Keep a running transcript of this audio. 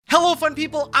Hello fun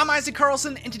people, I'm Isaac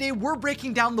Carlson, and today we're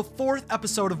breaking down the 4th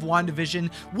episode of WandaVision,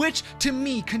 which to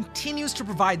me continues to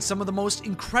provide some of the most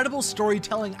incredible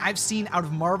storytelling I've seen out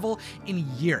of Marvel in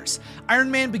years.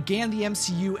 Iron Man began the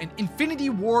MCU, and Infinity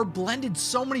War blended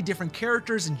so many different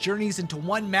characters and journeys into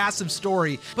one massive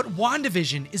story, but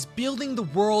WandaVision is building the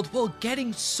world while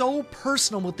getting so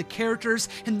personal with the characters,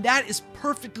 and that is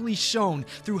perfectly shown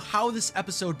through how this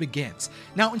episode begins.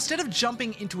 Now, instead of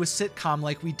jumping into a sitcom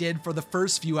like we did for the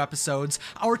first few episodes,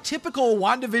 our typical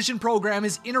WandaVision program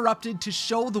is interrupted to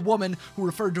show the woman who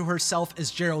referred to herself as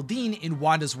Geraldine in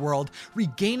Wanda's world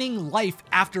regaining life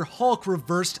after Hulk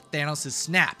reversed Thanos'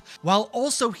 snap, while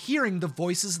also hearing the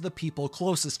voices of the people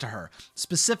closest to her.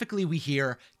 Specifically, we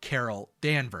hear Carol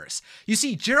Danvers. You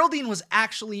see, Geraldine was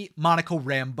actually Monica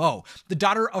Rambeau, the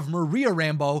daughter of Maria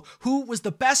Rambeau, who was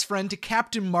the best friend to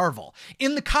Captain Marvel.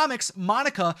 In the comics,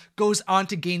 Monica goes on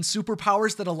to gain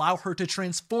superpowers that allow her to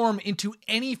transform into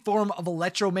any form of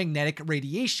electromagnetic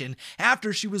radiation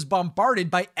after she was bombarded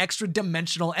by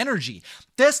extra-dimensional energy.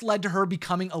 This led to her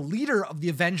becoming a leader of the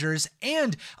Avengers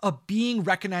and a being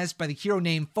recognized by the hero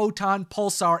name Photon,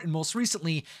 Pulsar, and most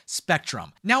recently,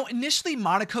 Spectrum. Now, initially,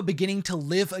 Monica beginning to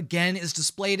live again is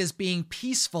displayed as being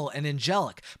peaceful and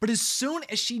angelic, but as soon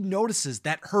as she notices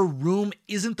that her room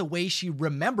isn't the way she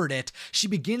remembered it, she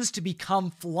begins to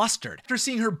become flustered. After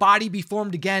seeing her body be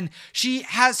formed again, she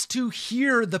has to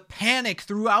hear the panic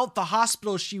throughout the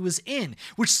hospital she was in,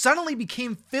 which suddenly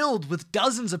became filled with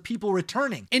dozens of people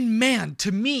returning. And man,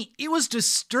 to me, it was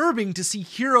disturbing to see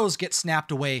heroes get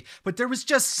snapped away, but there was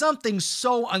just something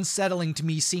so unsettling to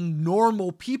me seeing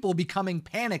normal people becoming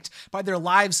panicked by their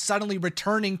lives suddenly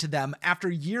returning to them after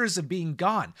years of being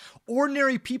gone.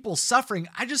 Ordinary people suffering,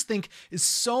 I just think, is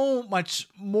so much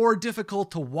more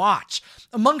difficult to watch.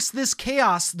 Amongst this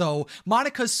chaos, though,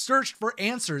 Monica searched for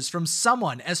answers from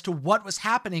someone as to what was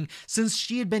happening since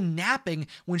she had been napping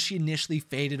when she initially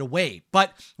faded away.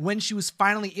 But when she was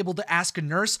finally able to ask a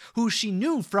nurse who she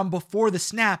knew from before the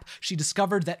snap, she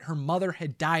discovered that her mother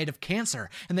had died of cancer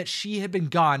and that she had been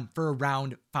gone for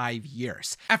around 5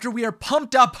 years. After we are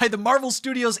pumped up by the Marvel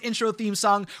Studios intro theme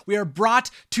song, we are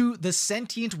brought to the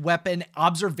Sentient Weapon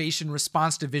Observation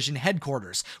Response Division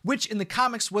headquarters, which in the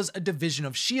comics was a division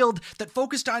of S.H.I.E.L.D. that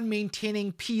focused on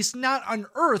maintaining peace not on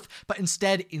Earth, but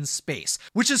instead in space,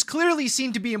 which is clearly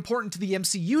seen to be important to the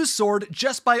MCU's sword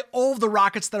just by all of the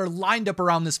rockets that are lined up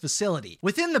around this facility.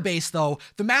 Within the base, though,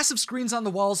 the massive screens on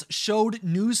the walls showed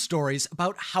news stories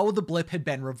about how the blip had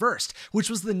been reversed, which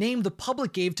was the name the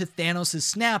public gave to Thanos'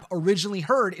 snap originally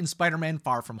heard in Spider-Man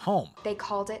Far From Home. They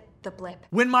called it the blip.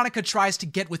 When Monica tries to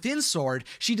get within S.W.O.R.D.,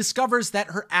 she discovers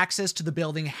that her access to the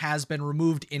building has been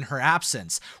removed in her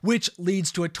absence, which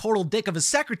leads to a total dick of a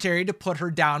secretary to put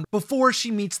her down before she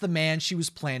meets the man she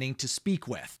was planning to speak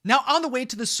with. Now, on the way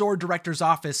to the S.W.O.R.D. director's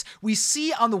office, we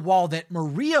see on the wall that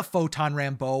Maria Photon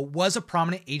Rambeau was a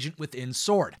prominent agent within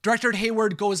S.W.O.R.D. Director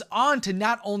Hayward goes on to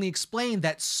not only explain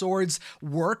that S.W.O.R.D.'s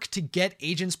work to get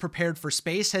agents prepared for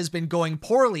space has been going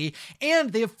poorly,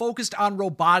 and they have focused on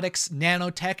robotics,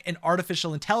 nanotech, and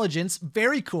artificial intelligence,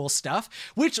 very cool stuff,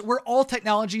 which were all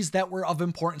technologies that were of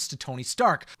importance to Tony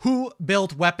Stark, who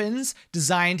built weapons,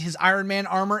 designed his Iron Man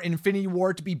armor in Infinity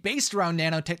War to be based around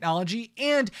nanotechnology,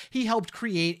 and he helped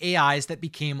create AIs that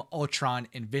became Ultron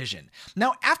and Vision.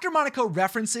 Now, after Monica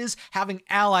references having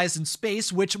allies in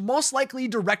space, which most likely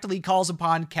directly calls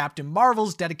upon Captain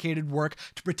Marvel's dedicated work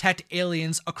to protect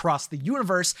aliens across the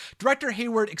universe, Director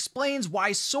Hayward explains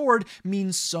why S.W.O.R.D.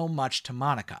 means so much to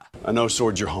Monica. I know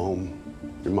S.W.O.R.D's your home.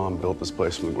 Your mom built this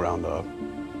place from the ground up.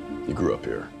 You grew up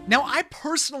here. Now, I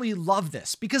personally love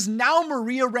this because now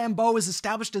Maria Rambeau is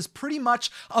established as pretty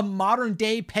much a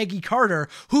modern-day Peggy Carter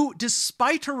who,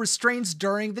 despite her restraints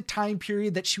during the time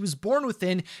period that she was born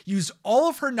within, used all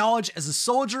of her knowledge as a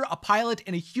soldier, a pilot,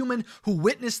 and a human who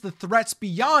witnessed the threats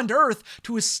beyond Earth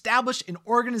to establish an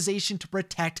organization to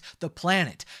protect the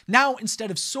planet. Now,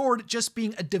 instead of S.W.O.R.D. just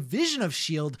being a division of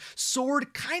S.H.I.E.L.D., S.W.O.R.D.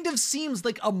 kind of seems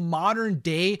like a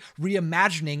modern-day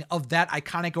reimagining of that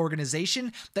iconic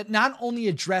organization that not only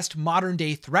addressed modern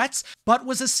day threats, but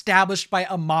was established by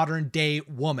a modern day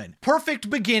woman. Perfect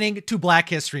beginning to Black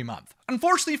History Month.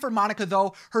 Unfortunately for Monica,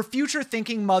 though, her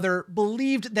future-thinking mother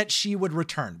believed that she would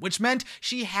return, which meant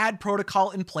she had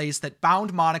protocol in place that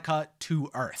bound Monica to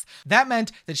Earth. That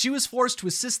meant that she was forced to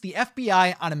assist the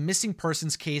FBI on a missing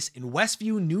persons case in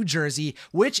Westview, New Jersey,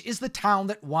 which is the town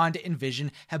that Wanda and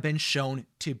Vision have been shown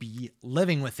to be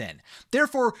living within.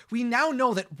 Therefore, we now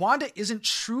know that Wanda isn't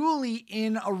truly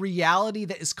in a reality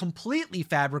that is completely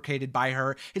fabricated by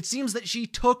her. It seems that she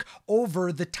took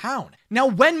over the town. Now,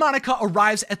 when Monica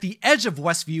arrives at the edge edge of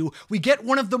Westview, we get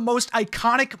one of the most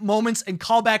iconic moments and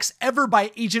callbacks ever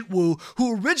by Agent Woo,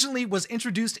 who originally was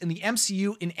introduced in the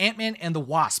MCU in Ant-Man and the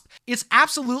Wasp. It's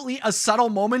absolutely a subtle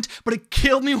moment, but it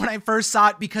killed me when I first saw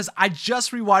it because I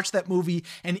just rewatched that movie,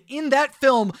 and in that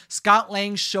film, Scott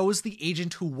Lang shows the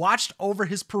agent who watched over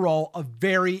his parole a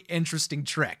very interesting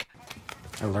trick.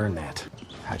 I learned that.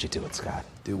 How'd you do it, Scott?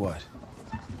 Do what?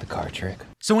 The card trick.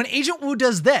 So when Agent Woo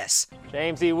does this,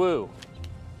 James E. Woo,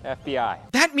 FBI.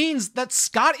 that means that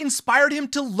Scott inspired him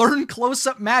to learn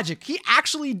close-up magic. He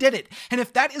actually did it. And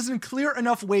if that isn't a clear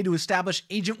enough way to establish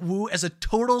Agent Woo as a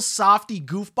total softy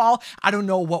goofball, I don't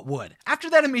know what would. After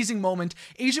that amazing moment,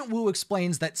 Agent Woo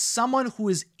explains that someone who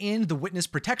is in the Witness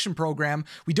Protection Program,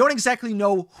 we don't exactly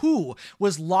know who,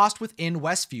 was lost within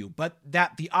Westview, but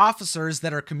that the officers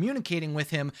that are communicating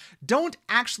with him don't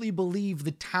actually believe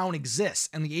the town exists,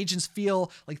 and the agents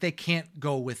feel like they can't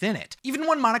go within it. Even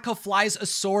when Monica flies a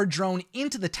sword drone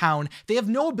into the town, they have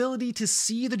no ability to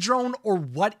see the drone or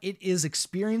what it is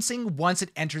experiencing once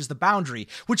it enters the boundary,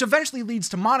 which eventually leads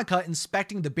to Monica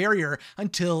inspecting the barrier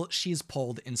until she is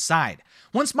pulled inside.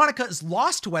 Once Monica is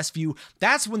lost to Westview,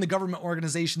 that's when the government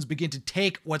organizations begin to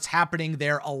take what's happening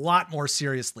there a lot more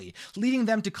seriously, leading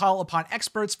them to call upon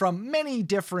experts from many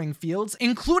differing fields,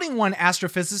 including one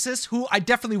astrophysicist who I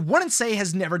definitely wouldn't say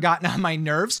has never gotten on my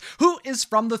nerves, who is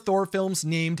from the Thor films,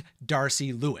 named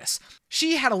Darcy Lewis.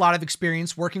 She had a lot of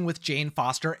experience working with Jane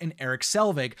Foster and Eric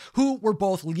Selvig, who were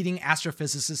both leading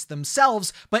astrophysicists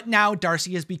themselves, but now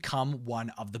Darcy has become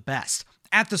one of the best.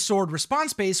 At the SWORD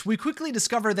response base, we quickly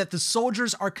discover that the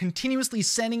soldiers are continuously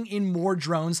sending in more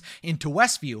drones into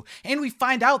Westview, and we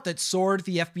find out that SWORD,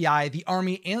 the FBI, the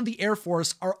Army, and the Air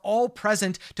Force are all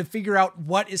present to figure out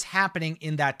what is happening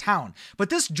in that town. But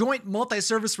this joint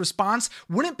multi-service response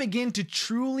wouldn't begin to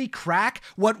truly crack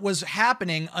what was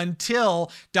happening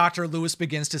until Dr. Lewis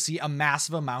begins to see a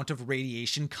massive amount of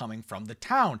radiation coming from the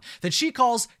town that she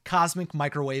calls cosmic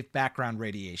microwave background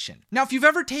radiation. Now, if you've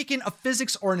ever taken a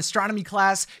physics or an astronomy class,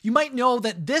 you might know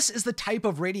that this is the type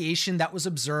of radiation that was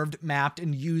observed, mapped,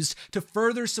 and used to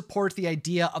further support the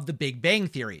idea of the Big Bang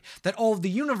Theory, that all of the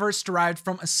universe derived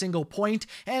from a single point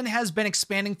and has been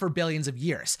expanding for billions of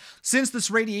years. Since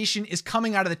this radiation is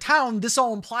coming out of the town, this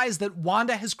all implies that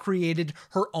Wanda has created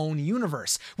her own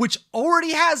universe, which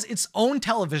already has its own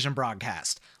television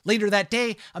broadcast. Later that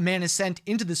day, a man is sent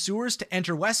into the sewers to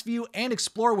enter Westview and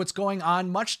explore what's going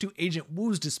on, much to Agent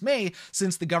Woo's dismay,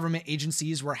 since the government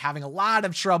agencies were having a lot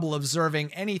of trouble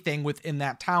observing anything within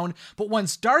that town. But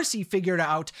once Darcy figured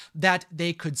out that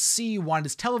they could see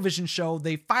Wanda's television show,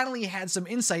 they finally had some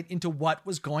insight into what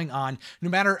was going on, no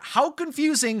matter how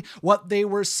confusing what they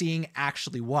were seeing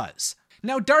actually was.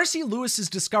 Now, Darcy Lewis's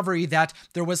discovery that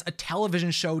there was a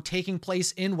television show taking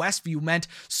place in Westview meant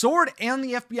SWORD and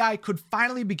the FBI could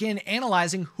finally begin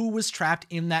analyzing who was trapped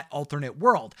in that alternate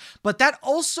world. But that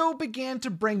also began to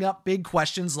bring up big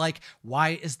questions like,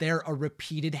 why is there a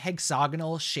repeated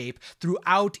hexagonal shape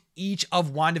throughout each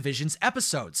of WandaVision's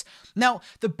episodes? Now,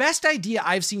 the best idea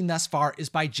I've seen thus far is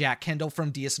by Jack Kendall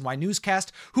from DSNY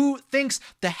Newscast, who thinks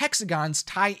the hexagons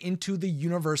tie into the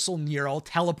Universal Neural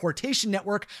Teleportation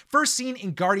Network, first seen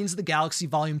in Guardians of the Galaxy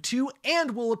Volume 2,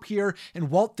 and will appear in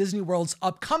Walt Disney World's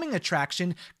upcoming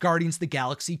attraction, Guardians of the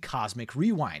Galaxy Cosmic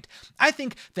Rewind. I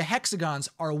think the hexagons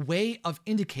are a way of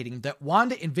indicating that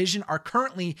Wanda and Vision are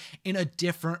currently in a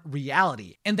different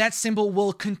reality, and that symbol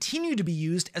will continue to be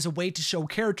used as a way to show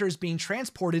characters being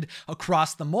transported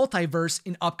across the multiverse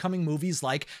in upcoming movies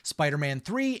like Spider-Man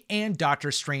 3 and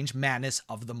Doctor Strange Madness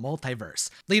of the Multiverse.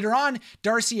 Later on,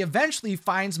 Darcy eventually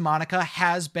finds Monica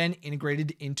has been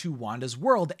integrated into Wanda's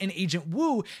world, and Agent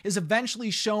Woo is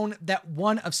eventually shown that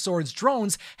one of SWORD's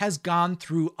drones has gone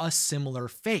through a similar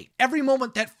fate. Every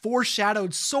moment that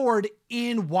foreshadowed SWORD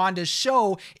in Wanda's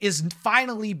show is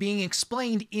finally being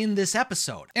explained in this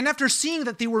episode. And after seeing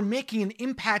that they were making an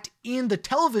impact in the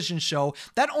television show,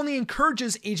 that only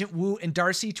encourages Agent Woo and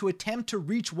Darcy to attempt to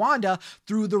reach Wanda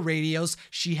through the radios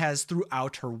she has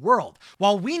throughout her world.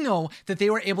 While we know that they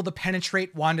were able to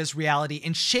penetrate Wanda's reality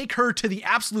and shake her to the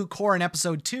absolute core in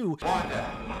episode 2, Wanda,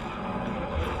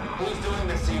 who's doing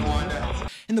this to you, Wanda?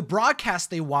 in the broadcast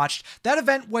they watched, that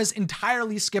event was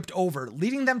entirely skipped over,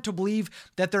 leading them to believe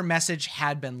that their message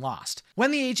had been lost.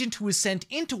 When the agent who was sent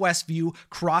into Westview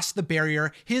crossed the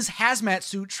barrier, his hazmat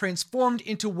suit transformed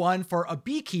into one for a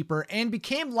beekeeper and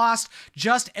became lost,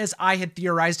 just as I had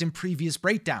theorized in previous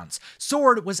breakdowns.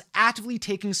 SWORD was actively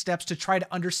taking steps to try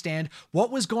to understand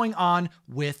what was going on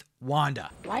with Wanda.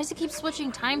 Why does it keep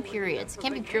switching time periods? It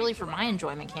can't be purely for my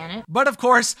enjoyment, can it? But of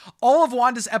course, all of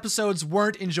Wanda's episodes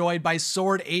weren't enjoyed by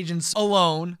SWORD agents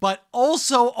alone, but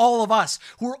also all of us,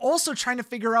 who were also trying to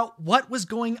figure out what was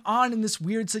going on in this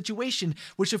weird situation,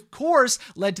 which of course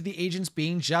led to the agents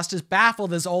being just as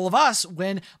baffled as all of us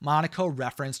when Monica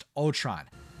referenced Ultron.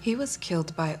 He was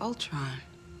killed by Ultron,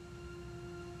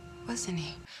 wasn't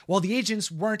he? While the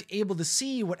agents weren't able to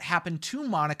see what happened to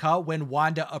Monica when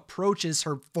Wanda approaches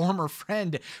her former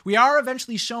friend, we are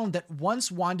eventually shown that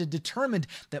once Wanda determined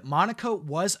that Monica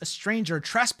was a stranger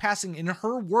trespassing in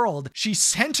her world, she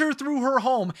sent her through her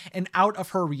home and out of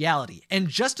her reality. And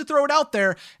just to throw it out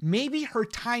there, maybe her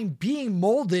time being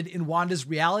molded in Wanda's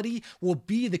reality will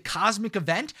be the cosmic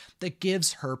event that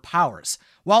gives her powers.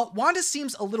 While Wanda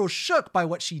seems a little shook by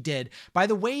what she did, by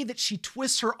the way that she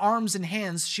twists her arms and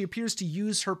hands, she appears to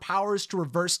use her powers to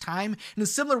reverse time in a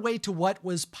similar way to what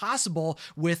was possible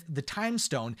with the Time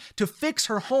Stone to fix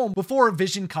her home before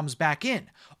Vision comes back in.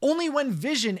 Only when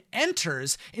Vision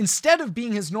enters, instead of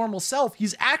being his normal self,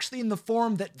 he's actually in the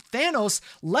form that Thanos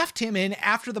left him in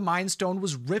after the Mind Stone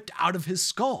was ripped out of his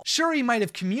skull. Sure, he might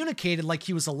have communicated like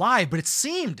he was alive, but it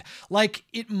seemed like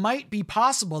it might be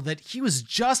possible that he was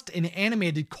just an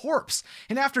animated corpse.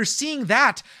 And after seeing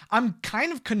that, I'm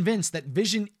kind of convinced that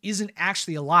Vision isn't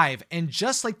actually alive, and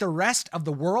just like the rest of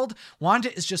the world,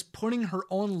 Wanda is just putting her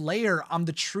own layer on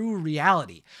the true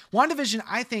reality. WandaVision,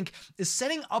 I think, is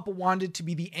setting up Wanda to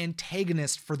be the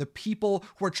antagonist for the people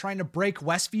who are trying to break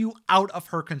Westview out of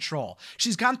her control.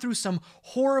 She's gone through some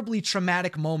horribly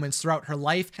traumatic moments throughout her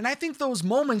life, and I think those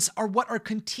moments are what are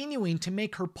continuing to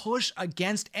make her push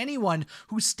against anyone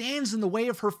who stands in the way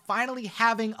of her finally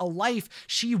having a life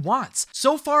she wants.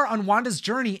 So far on Wanda's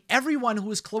journey, everyone who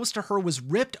was close to her was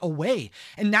ripped away,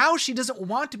 and now she doesn't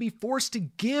want to be forced to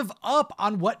give up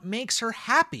on what makes her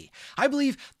happy. I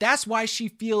believe that's why she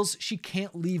feels she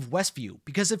can't leave Westview,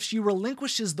 because if she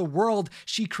relinquishes the world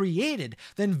she created,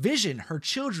 then Vision, her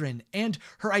children, and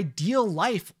her ideal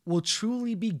life will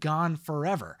truly be gone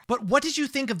forever. But what did you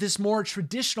think of this more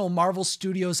traditional Marvel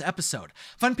Studios episode?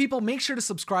 Fun people, make sure to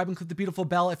subscribe and click the beautiful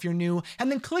bell if you're new,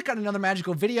 and then click on another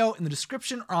magical video in the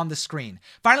description or on the screen.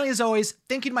 Finally, as always,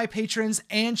 thank you to my patrons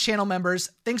and channel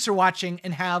members. Thanks for watching,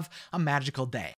 and have a magical day.